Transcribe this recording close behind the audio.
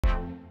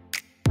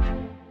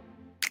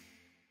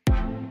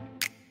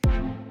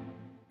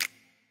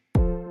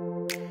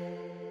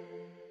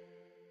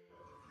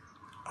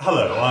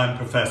Hello, I'm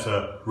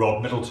Professor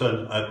Rob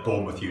Middleton at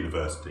Bournemouth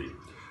University.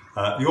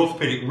 The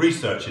Orthopaedic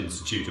Research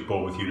Institute at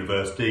Bournemouth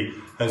University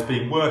has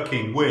been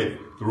working with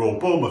the Royal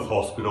Bournemouth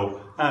Hospital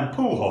and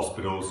pool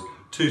hospitals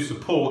to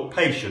support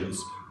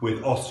patients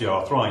with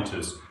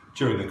osteoarthritis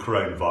during the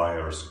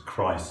coronavirus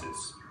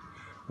crisis.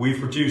 We've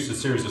produced a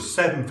series of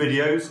 7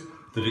 videos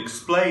that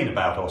explain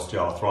about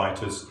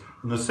osteoarthritis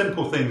and the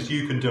simple things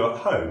you can do at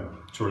home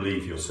to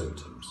relieve your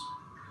symptoms.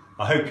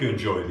 I hope you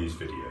enjoy these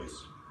videos.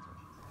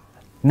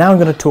 Now I'm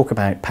going to talk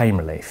about pain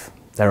relief.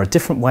 There are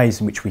different ways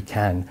in which we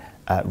can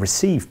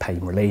receive pain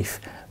relief.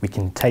 We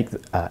can take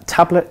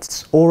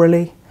tablets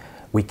orally,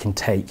 we can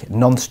take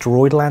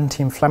non-steroidal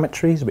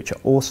anti-inflammatories, which are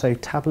also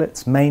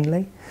tablets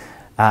mainly,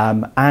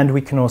 and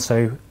we can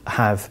also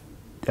have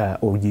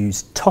or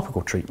use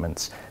topical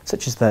treatments,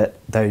 such as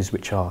those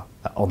which are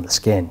on the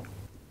skin.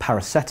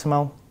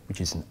 Paracetamol,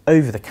 which is an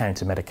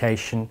over-the-counter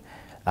medication.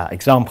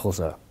 Examples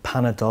are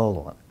Panadol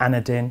or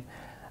Anadin.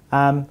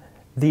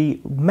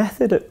 The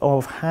method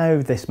of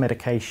how this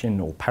medication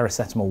or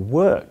paracetamol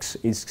works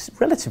is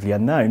relatively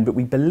unknown, but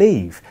we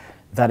believe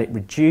that it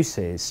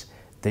reduces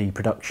the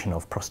production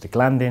of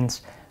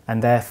prostaglandins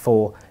and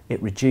therefore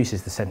it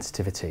reduces the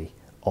sensitivity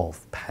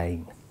of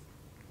pain.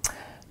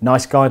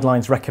 NICE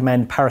guidelines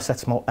recommend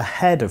paracetamol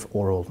ahead of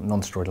oral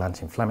non-steroidal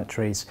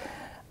anti-inflammatories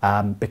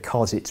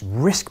because its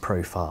risk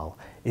profile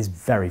is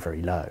very,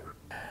 very low.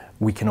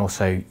 We can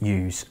also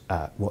use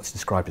what's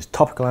described as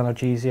topical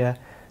analgesia.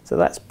 So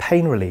that's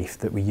pain relief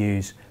that we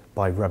use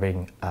by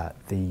rubbing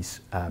these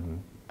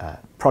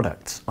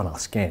products on our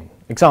skin.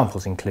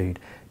 Examples include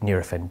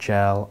Nurofen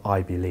gel,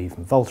 Ibuleave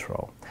and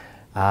Voltarol.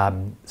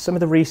 Some of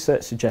the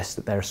research suggests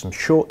that there are some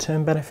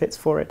short-term benefits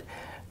for it.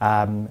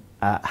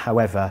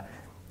 However,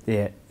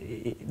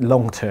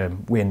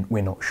 long-term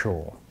we're not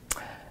sure.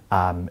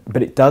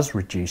 But it does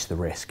reduce the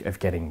risk of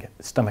getting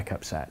stomach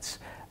upsets,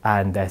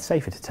 and they're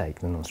safer to take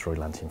than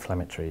non-steroidal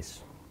anti-inflammatories.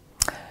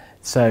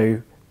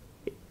 So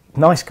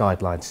NICE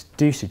guidelines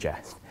do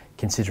suggest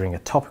considering a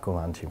topical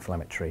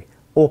anti-inflammatory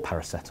or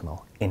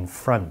paracetamol in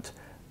front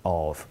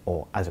of,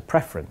 or as a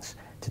preference,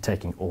 to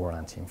taking oral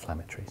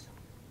anti-inflammatories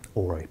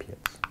or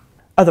opiates.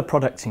 Other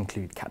products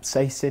include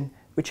capsaicin,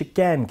 which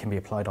again can be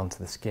applied onto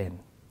the skin.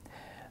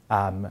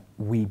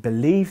 We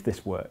believe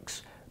this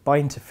works by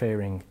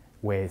interfering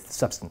with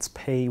substance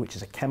P, which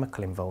is a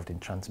chemical involved in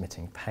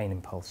transmitting pain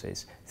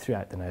impulses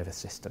throughout the nervous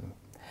system.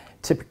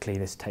 Typically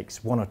this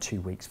takes 1 or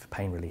 2 weeks for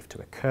pain relief to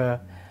occur,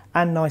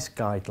 and NICE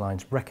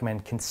guidelines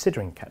recommend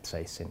considering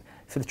capsaicin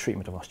for the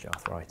treatment of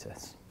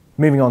osteoarthritis.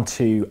 Moving on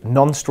to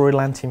non-steroidal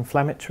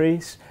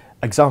anti-inflammatories,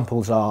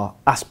 examples are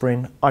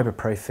aspirin,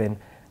 ibuprofen,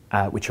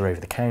 which are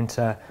over the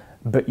counter,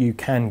 but you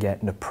can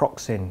get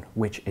naproxen,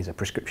 which is a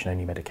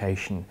prescription-only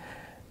medication.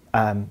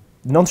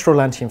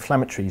 Non-steroidal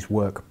anti-inflammatories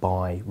work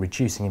by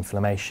reducing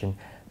inflammation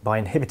by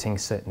inhibiting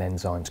certain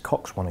enzymes,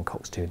 COX-1 and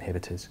COX-2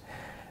 inhibitors.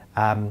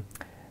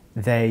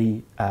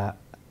 They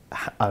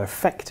are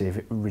effective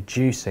at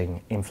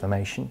reducing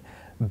inflammation,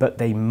 but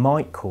they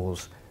might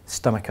cause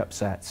stomach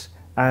upsets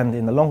and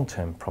in the long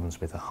term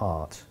problems with the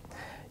heart.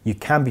 You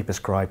can be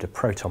prescribed a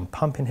proton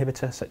pump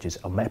inhibitor such as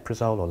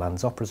omeprazole or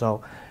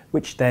lansoprazole,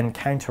 which then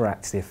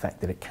counteracts the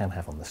effect that it can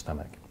have on the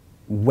stomach.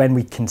 When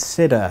we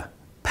consider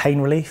pain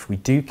relief, we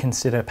do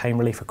consider pain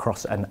relief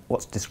across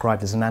what's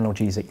described as an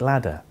analgesic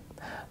ladder.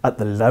 At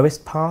the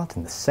lowest part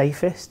and the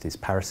safest is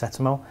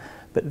paracetamol,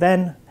 but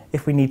then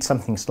if we need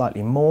something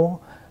slightly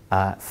more,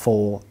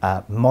 for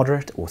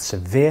moderate or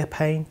severe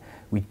pain,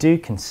 we do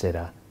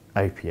consider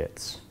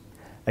opiates.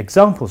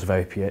 Examples of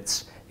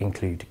opiates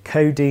include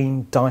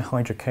codeine,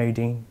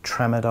 dihydrocodeine,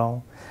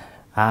 tramadol,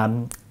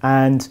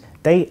 and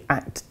they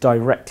act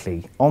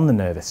directly on the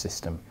nervous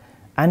system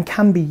and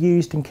can be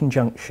used in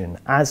conjunction,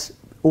 as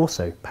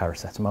also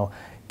paracetamol,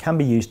 can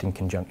be used in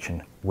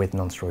conjunction with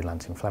non-steroidal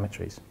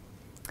anti-inflammatories.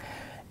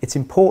 It's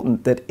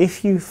important that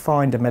if you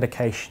find a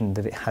medication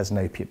that it has an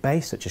opiate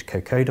base, such as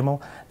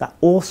cocodamol, that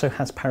also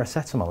has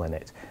paracetamol in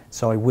it.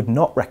 So I would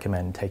not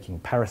recommend taking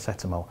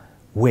paracetamol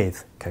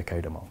with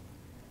cocodamol.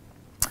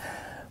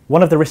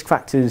 One of the risk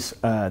factors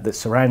that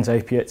surrounds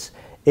opiates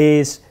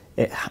is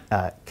it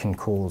can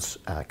cause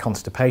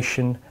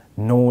constipation,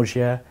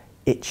 nausea,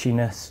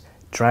 itchiness,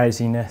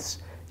 drowsiness,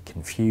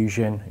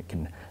 confusion.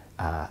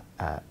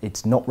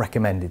 It's not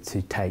recommended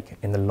to take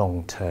in the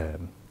long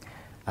term.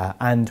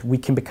 And we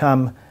can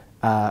become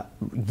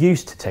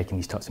used to taking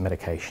these types of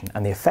medication,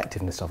 and the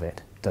effectiveness of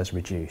it does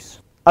reduce.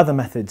 Other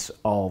methods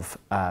of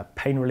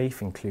pain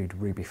relief include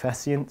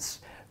Rubefacients,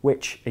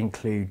 which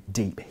include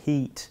deep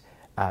heat,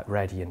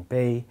 Radian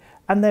B,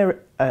 and they're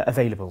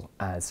available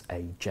as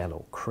a gel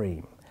or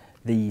cream.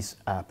 These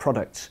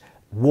products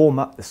warm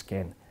up the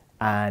skin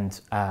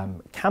and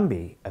can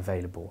be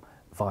available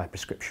via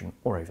prescription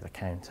or over the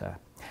counter.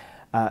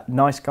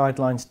 NICE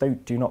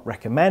guidelines do not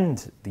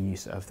recommend the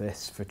use of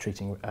this for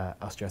treating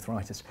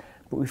osteoarthritis,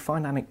 but we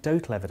find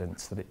anecdotal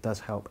evidence that it does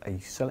help a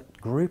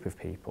select group of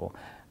people,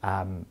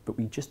 but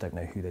we just don't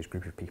know who those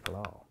group of people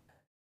are.